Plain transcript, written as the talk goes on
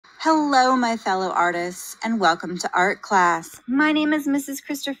Hello, my fellow artists, and welcome to art class. My name is Mrs.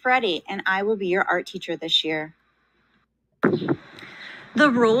 Christofretti, and I will be your art teacher this year.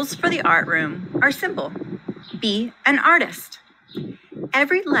 The rules for the art room are simple. Be an artist.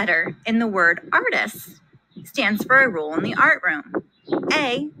 Every letter in the word artist stands for a rule in the art room.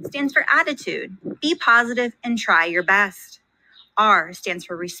 A stands for attitude. Be positive and try your best. R stands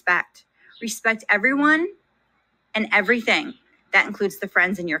for respect. Respect everyone and everything. That includes the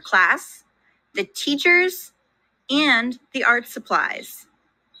friends in your class, the teachers, and the art supplies.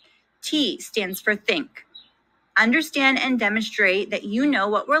 T stands for think. Understand and demonstrate that you know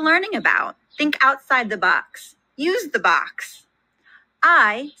what we're learning about. Think outside the box. Use the box.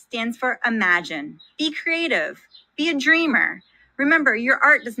 I stands for imagine. Be creative. Be a dreamer. Remember, your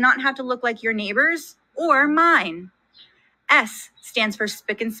art does not have to look like your neighbor's or mine. S stands for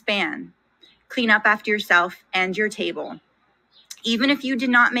spick and span. Clean up after yourself and your table. Even if you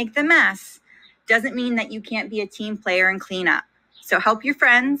did not make the mess, doesn't mean that you can't be a team player and clean up. So help your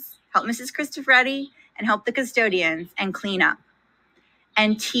friends, help Mrs. Christofretti, and help the custodians and clean up.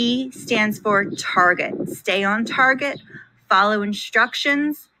 And T stands for target. Stay on target, follow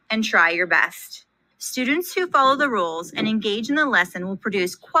instructions, and try your best. Students who follow the rules and engage in the lesson will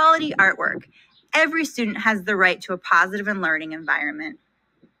produce quality artwork. Every student has the right to a positive and learning environment.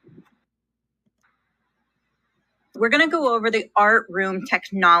 We're going to go over the art room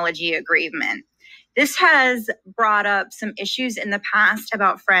technology agreement. This has brought up some issues in the past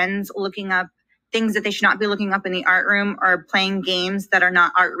about friends looking up things that they should not be looking up in the art room or playing games that are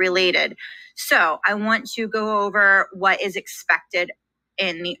not art related. So I want to go over what is expected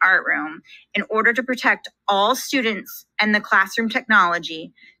in the art room. In order to protect all students and the classroom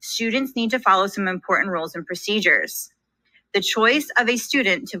technology, students need to follow some important rules and procedures. The choice of a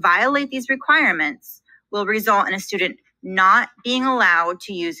student to violate these requirements will result in a student not being allowed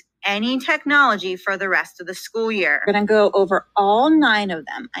to use any technology for the rest of the school year. We're going to go over all 9 of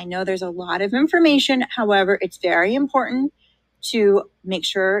them. I know there's a lot of information. However, it's very important to make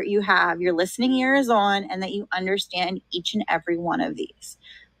sure you have your listening ears on and that you understand each and every one of these.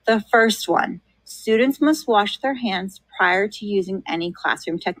 The first one, students must wash their hands prior to using any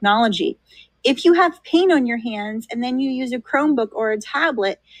classroom technology. If you have paint on your hands and then you use a Chromebook or a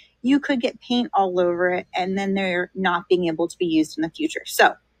tablet, you could get paint all over it and then they're not being able to be used in the future.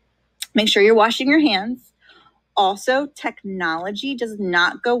 So make sure you're washing your hands. Also, technology does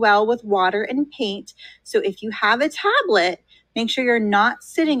not go well with water and paint. So if you have a tablet, make sure you're not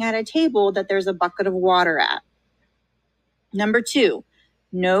sitting at a table that there's a bucket of water at. Number 2,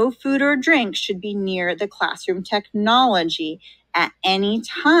 no food or drink should be near the classroom technology at any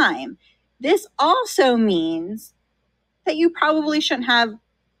time. This also means that you probably shouldn't have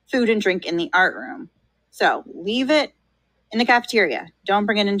food and drink in the art room. So leave it in the cafeteria. Don't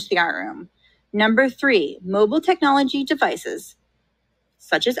bring it into the art room. Number 3, mobile technology devices,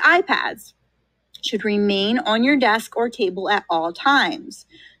 such as iPads, should remain on your desk or table at all times.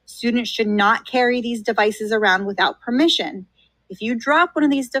 Students should not carry these devices around without permission. If you drop one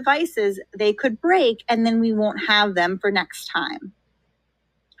of these devices, they could break and then we won't have them for next time.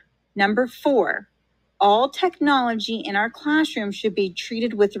 Number 4, all technology in our classroom should be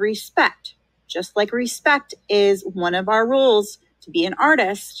treated with respect. Just like respect is one of our rules to be an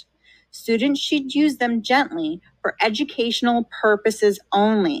artist, students should use them gently for educational purposes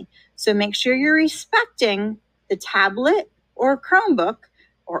only. So make sure you're respecting the tablet or Chromebook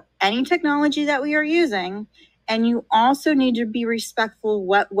or any technology that we are using. And you also need to be respectful of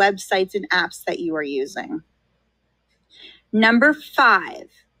what websites and apps that you are using. Number 5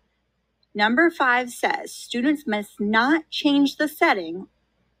 says students must not change the setting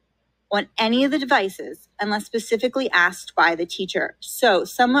on any of the devices unless specifically asked by the teacher. So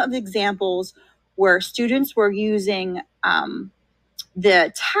some of the examples where students were using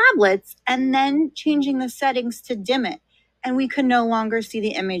the tablets and then changing the settings to dim it, and we could no longer see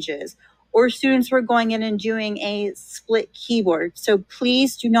the images. Or students were going in and doing a split keyboard. So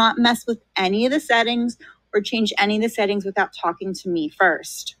please do not mess with any of the settings or change any of the settings without talking to me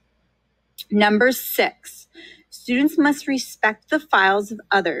first. Number 6, students must respect the files of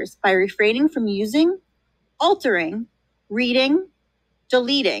others by refraining from using, altering, reading,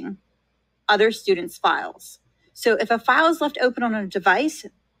 deleting other students' files. So if a file is left open on a device,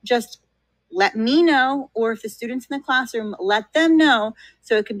 just let me know, or if the students in the classroom, let them know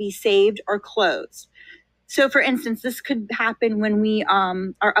so it can be saved or closed. So for instance, this could happen when we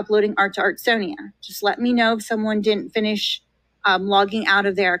are uploading art to Artsonia. Just let me know if someone didn't finish logging out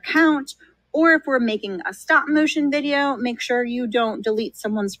of their account, or if we're making a stop motion video, make sure you don't delete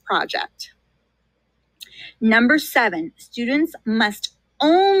someone's project. Number 7, students must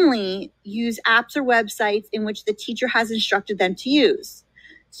only use apps or websites in which the teacher has instructed them to use.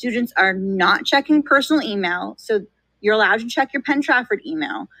 Students are not checking personal email, so you're allowed to check your Penn Trafford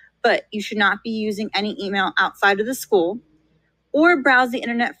email, but you should not be using any email outside of the school or browse the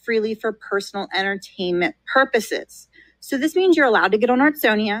internet freely for personal entertainment purposes. So this means you're allowed to get on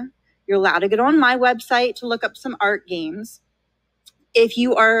Artsonia, you're allowed to get on my website to look up some art games. If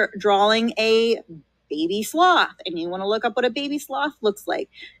you are drawing a baby sloth and you want to look up what a baby sloth looks like,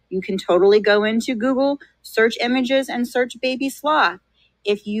 you can totally go into Google, search images, and search baby sloth.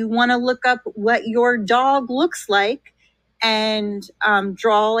 If you want to look up what your dog looks like and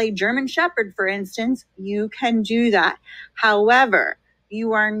draw a German Shepherd, for instance, you can do that. However,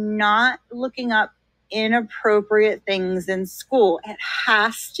 you are not looking up inappropriate things in school. It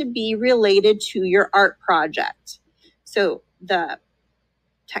has to be related to your art project. So the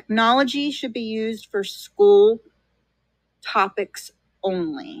technology should be used for school topics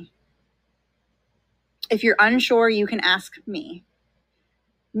only. If you're unsure, you can ask me.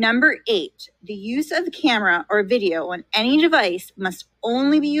 Number 8, the use of camera or video on any device must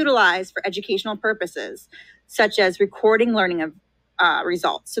only be utilized for educational purposes, such as recording learning of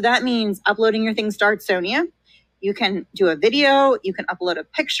results. So that means uploading your things to Artsonia. You can do a video, you can upload a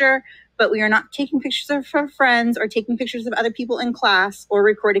picture, but we are not taking pictures of our friends or taking pictures of other people in class or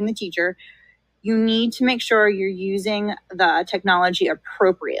recording the teacher. You need to make sure you're using the technology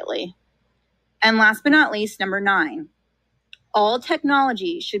appropriately. And last but not least, number 9, all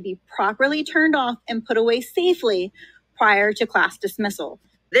technology should be properly turned off and put away safely prior to class dismissal.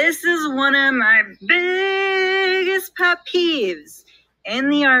 This is one of my biggest pet peeves in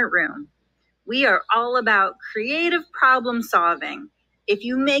the art room. We are all about creative problem solving. If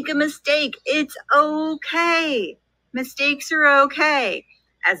you make a mistake, it's okay. Mistakes are okay.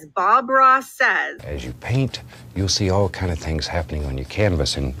 As Bob Ross says, as you paint, you'll see all kind of things happening on your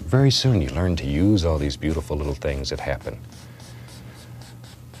canvas, and very soon you learn to use all these beautiful little things that happen.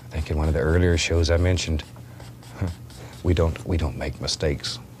 I think in one of the earlier shows I mentioned, we don't make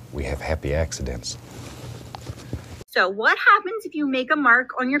mistakes. We have happy accidents. So what happens if you make a mark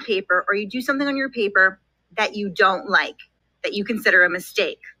on your paper or you do something on your paper that you don't like, that you consider a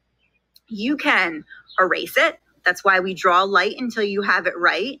mistake? You can erase it. That's why we draw light until you have it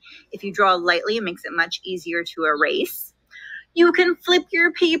right. If you draw lightly, it makes it much easier to erase. You can flip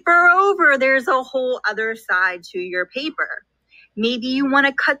your paper over. There's a whole other side to your paper. Maybe you want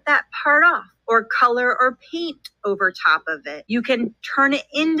to cut that part off or color or paint over top of it. You can turn it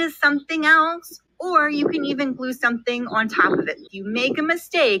into something else, or you can even glue something on top of it. If you make a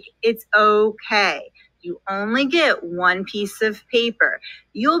mistake, it's okay. You only get one piece of paper.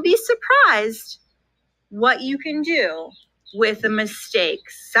 You'll be surprised what you can do with a mistake.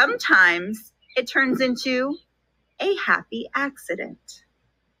 Sometimes it turns into a happy accident.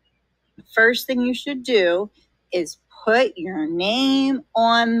 The first thing you should do is put your name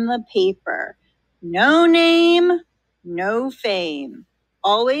on the paper. No name, no fame.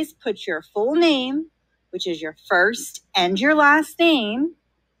 Always put your full name, which is your first and your last name,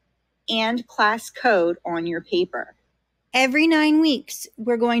 and class code on your paper. Every 9 weeks,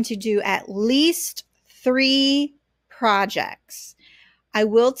 we're going to do at least 3 projects. I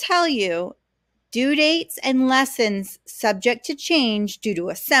will tell you, due dates and lessons subject to change due to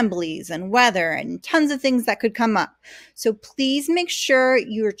assemblies and weather and tons of things that could come up. So please make sure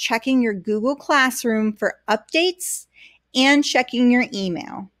you're checking your Google Classroom for updates and checking your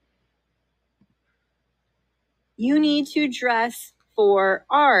email. You need to dress for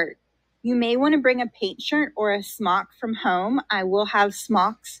art. You may want to bring a paint shirt or a smock from home. I will have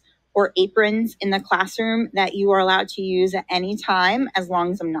smocks or aprons in the classroom that you are allowed to use at any time, as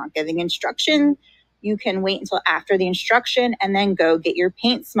long as I'm not giving instruction. You can wait until after the instruction and then go get your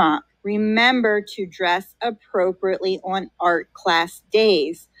paint smock. Remember to dress appropriately on art class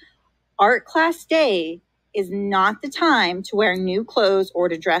days. Art class day is not the time to wear new clothes or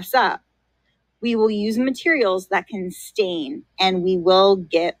to dress up. We will use materials that can stain and we will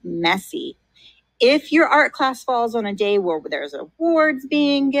get messy. If your art class falls on a day where there's awards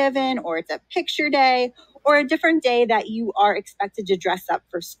being given, or it's a picture day, or a different day that you are expected to dress up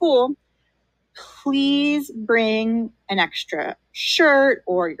for school, please bring an extra shirt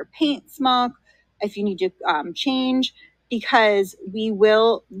or your paint smock if you need to change, because we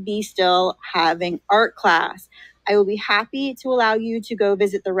will be still having art class. I will be happy to allow you to go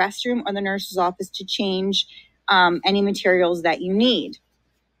visit the restroom or the nurse's office to change any materials that you need.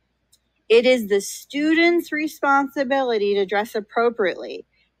 It is the student's responsibility to dress appropriately,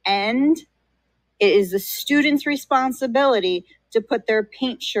 and it is the student's responsibility to put their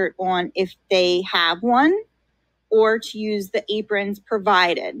paint shirt on if they have one, or to use the aprons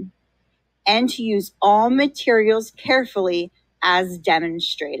provided, and to use all materials carefully as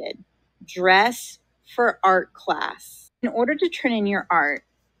demonstrated. Dress for art class. In order to turn in your art,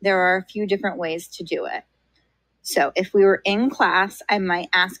 there are a few different ways to do it. So if we were in class, I might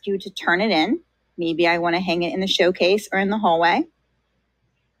ask you to turn it in. Maybe I want to hang it in the showcase or in the hallway.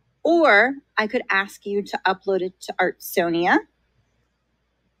 Or I could ask you to upload it to Artsonia.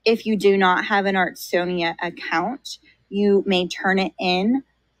 If you do not have an Artsonia account, you may turn it in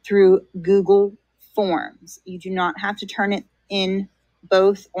through Google Forms. You do not have to turn it in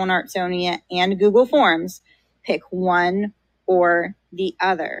both on Artsonia and Google Forms. Pick one or the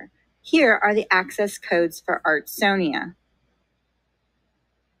other. Here are the access codes for Artsonia.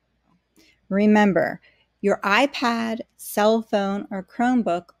 Remember, your iPad, cell phone, or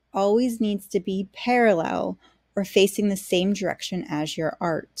Chromebook always needs to be parallel or facing the same direction as your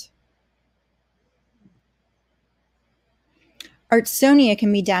art. Artsonia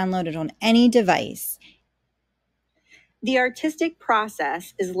can be downloaded on any device. The artistic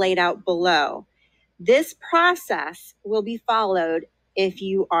process is laid out below. This process will be followed if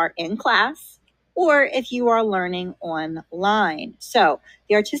you are in class or if you are learning online. So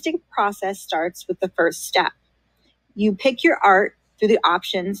the artistic process starts with the first step. You pick your art through the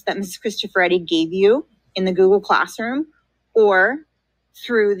options that Mrs. Cristoforetti gave you in the Google Classroom or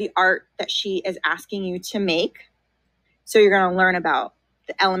through the art that she is asking you to make. So you're going to learn about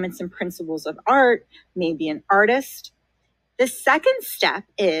the elements and principles of art, maybe an artist. The second step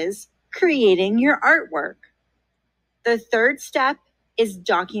is creating your artwork. The third step is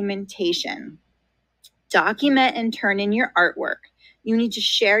documentation. Document and turn in your artwork. You need to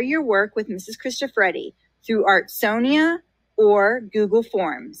share your work with Mrs. Cristoforetti through Artsonia or Google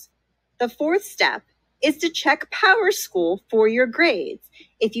Forms. The fourth step is to check PowerSchool for your grades.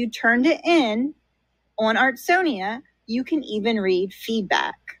 If you turned it in on Artsonia, you can even read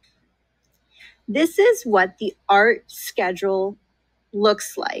feedback. This is what the art schedule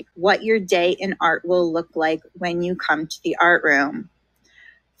looks like, what your day in art will look like when you come to the art room.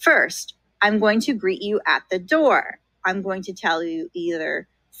 First, I'm going to greet you at the door. I'm going to tell you either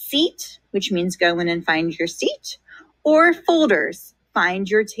seat, which means go in and find your seat, or folders, find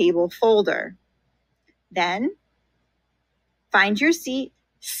your table folder. Then, find your seat.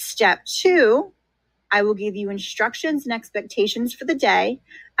 Step 2, I will give you instructions and expectations for the day.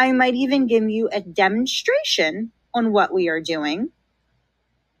 I might even give you a demonstration on what we are doing.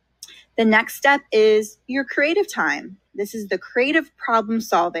 The next step is your creative time. This is the creative problem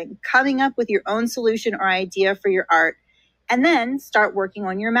solving, coming up with your own solution or idea for your art, and then start working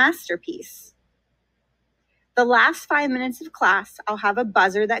on your masterpiece. The last 5 minutes of class, I'll have a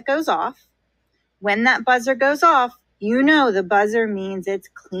buzzer that goes off. When that buzzer goes off, you know the buzzer means it's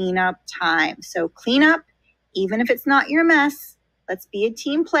cleanup time. So clean up, even if it's not your mess. Let's be a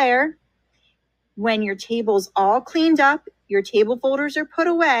team player. When your table's all cleaned up, your table folders are put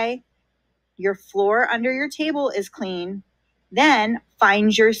away, your floor under your table is clean, then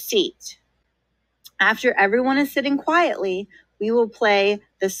find your seat. After everyone is sitting quietly, we will play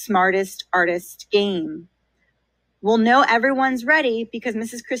the smartest artist game. We'll know everyone's ready because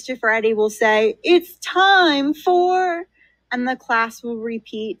Mrs. Cristoforetti will say, "It's time for," and the class will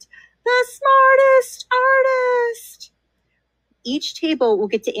repeat, "the smartest artist." Each table will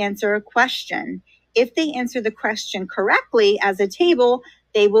get to answer a question. If they answer the question correctly as a table,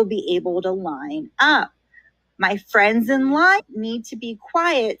 they will be able to line up. My friends in line need to be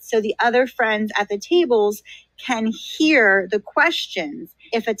quiet so the other friends at the tables can hear the questions.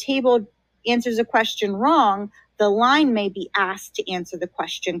 If a table answers a question wrong, the line may be asked to answer the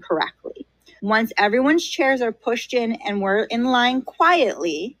question correctly. Once everyone's chairs are pushed in and we're in line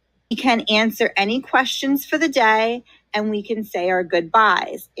quietly, we can answer any questions for the day and we can say our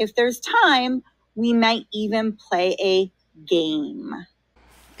goodbyes. If there's time, we might even play a game.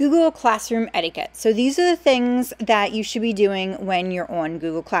 Google Classroom etiquette. So these are the things that you should be doing when you're on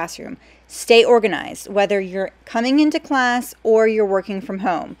Google Classroom. Stay organized, whether you're coming into class or you're working from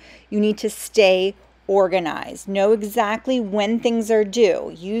home. You need to stay organized. Know exactly when things are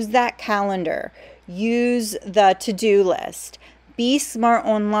due. Use that calendar. Use the to-do list. Be smart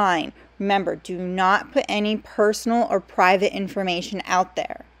online. Remember, do not put any personal or private information out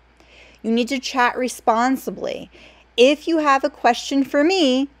there. You need to chat responsibly. If you have a question for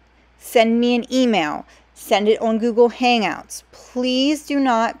me, send me an email. Send it on Google Hangouts. Please do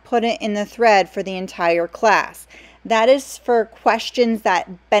not put it in the thread for the entire class. That is for questions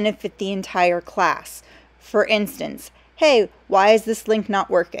that benefit the entire class. For instance, hey, why is this link not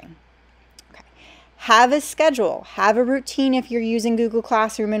working? Okay. Have a schedule. Have a routine if you're using Google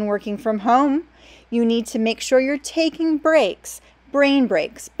Classroom and working from home. You need to make sure you're taking breaks, brain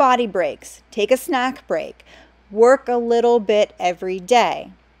breaks, body breaks. Take a snack break. Work a little bit every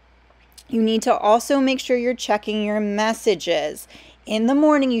day. You need to also make sure you're checking your messages. In the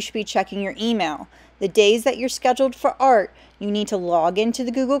morning, you should be checking your email. The days that you're scheduled for art, you need to log into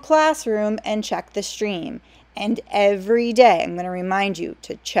the Google Classroom and check the stream. And every day, I'm going to remind you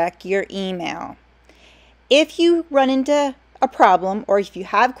to check your email. If you run into a problem, or if you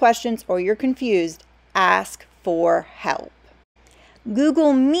have questions or you're confused, ask for help.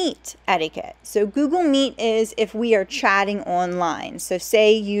 Google Meet etiquette. So Google Meet is if we are chatting online. So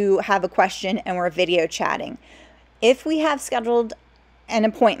say you have a question and we're video chatting. If we have scheduled an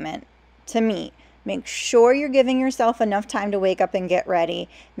appointment to meet, make sure you're giving yourself enough time to wake up and get ready.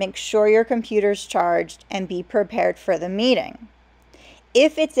 Make sure your computer's charged and be prepared for the meeting.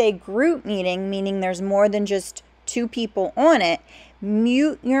 If it's a group meeting, meaning there's more than just 2 people on it,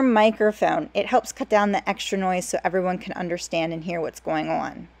 mute your microphone. It helps cut down the extra noise so everyone can understand and hear what's going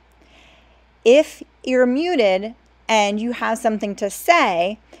on. If you're muted and you have something to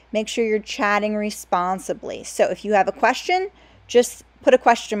say, make sure you're chatting responsibly. So if you have a question, just put a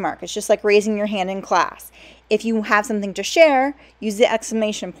question mark. It's just like raising your hand in class. If you have something to share, use the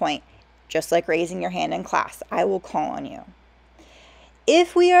exclamation point, just like raising your hand in class. I will call on you.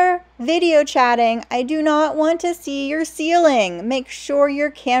 If we are video chatting, I do not want to see your ceiling. Make sure your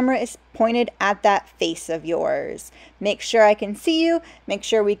camera is pointed at that face of yours. Make sure I can see you, make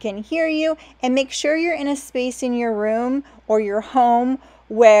sure we can hear you, and make sure you're in a space in your room or your home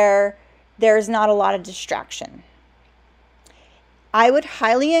where there's not a lot of distraction. I would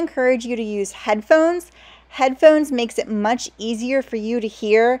highly encourage you to use headphones. Headphones makes it much easier for you to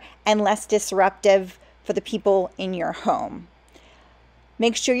hear and less disruptive for the people in your home.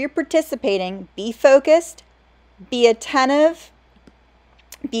 Make sure you're participating. Be focused, be attentive,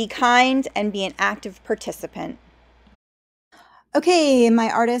 be kind, and be an active participant. Okay, my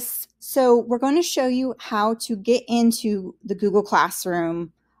artists, so we're going to show you how to get into the Google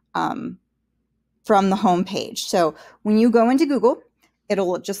Classroom from the home page. So when you go into Google,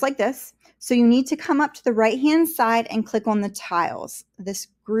 it'll look just like this. So you need to come up to the right-hand side and click on the tiles. This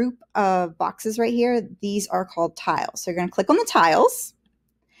group of boxes right here, these are called tiles. So you're going to click on the tiles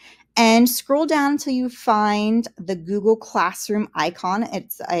and scroll down until you find the Google Classroom icon.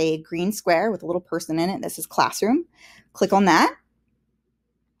 It's a green square with a little person in it. This is Classroom. Click on that.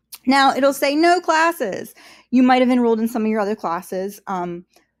 Now it'll say no classes. You might have enrolled in some of your other classes,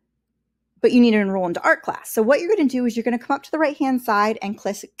 but you need to enroll into art class. So what you're going to do is you're going to come up to the right-hand side and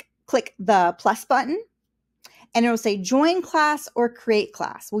click the plus button, and it'll say join class or create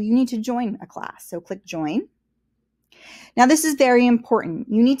class. Well, you need to join a class, so click join. Now, this is very important.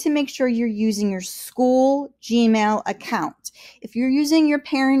 You need to make sure you're using your school Gmail account. If you're using your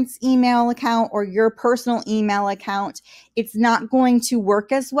parents' email account or your personal email account, it's not going to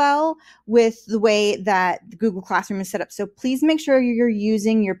work as well with the way that the Google Classroom is set up. So please make sure you're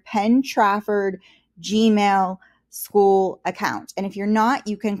using your Penn Trafford Gmail school account. And if you're not,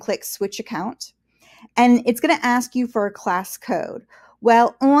 you can click switch account. And it's going to ask you for a class code.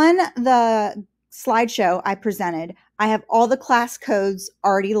 Well, on the slideshow I presented, I have all the class codes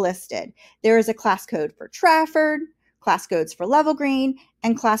already listed. There is a class code for Trafford, class codes for Level Green,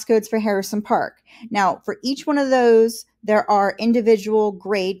 and class codes for Harrison Park. Now, for each one of those, there are individual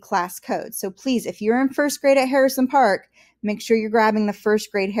grade class codes. So please, if you're in first grade at Harrison Park, make sure you're grabbing the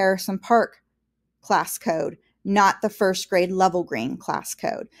first grade Harrison Park class code, not the first grade Level Green class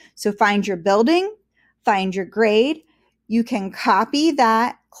code. So find your building, find your grade. You can copy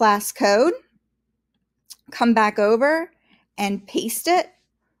that class code, come back over and paste it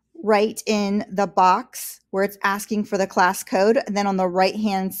right in the box where it's asking for the class code. And then on the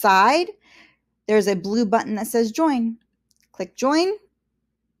right-hand side, there's a blue button that says join. Click join.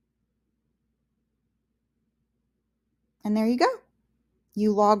 And there you go.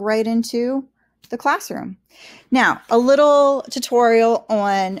 You log right into the classroom. Now, a little tutorial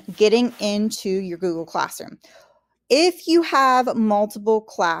on getting into your Google Classroom. If you have multiple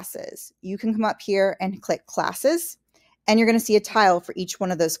classes, you can come up here and click classes, and you're going to see a tile for each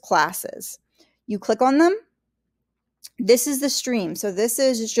one of those classes. You click on them. This is the stream. So this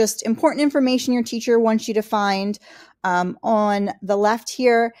is just important information your teacher wants you to find. On the left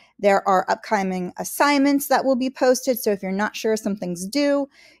here, there are upcoming assignments that will be posted. So if you're not sure something's due,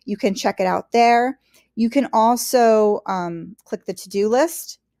 you can check it out there. You can also click the to-do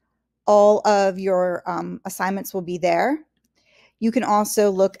list. All of your assignments will be there. You can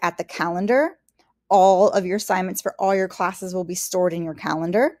also look at the calendar. All of your assignments for all your classes will be stored in your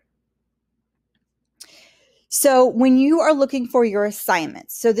calendar. So when you are looking for your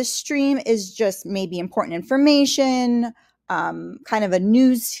assignments, so this stream is just maybe important information, kind of a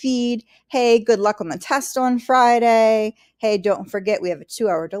news feed. Hey, good luck on the test on Friday. Hey, don't forget we have a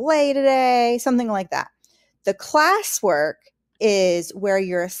 2-hour delay today, something like that. The classwork is where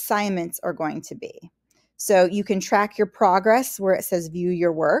your assignments are going to be. So you can track your progress where it says view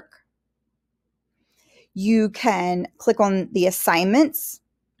your work. You can click on the assignments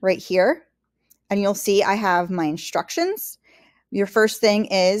right here, and you'll see I have my instructions. Your first thing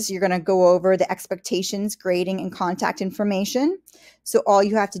is you're going to go over the expectations, grading, and contact information. So all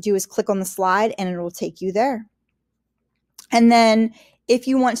you have to do is click on the slide and it will take you there. And then if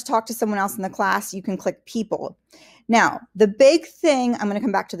you want to talk to someone else in the class, you can click people. Now, the big thing, I'm going to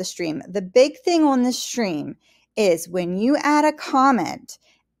come back to the stream. The big thing on this stream is when you add a comment,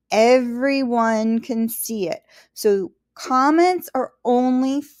 everyone can see it. So comments are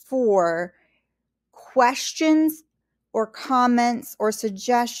only for questions or comments or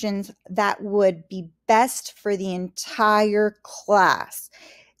suggestions that would be best for the entire class.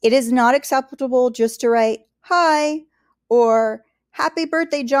 It is not acceptable just to write hi or happy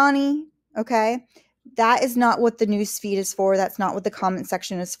birthday, Johnny. Okay. That is not what the news feed is for. That's not what the comment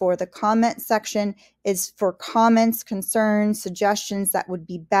section is for. The comment section is for comments, concerns, suggestions that would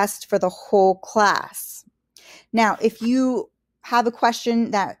be best for the whole class. Now, if you have a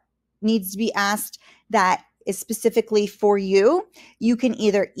question that needs to be asked that is specifically for you, you can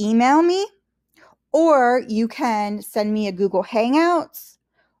either email me or you can send me a Google Hangouts,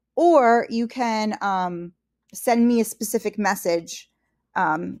 or you can send me a specific message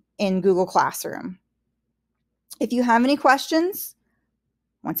in Google Classroom. If you have any questions,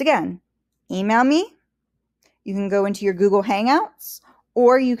 once again, email me. You can go into your Google Hangouts,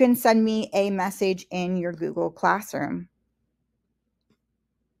 or you can send me a message in your Google Classroom.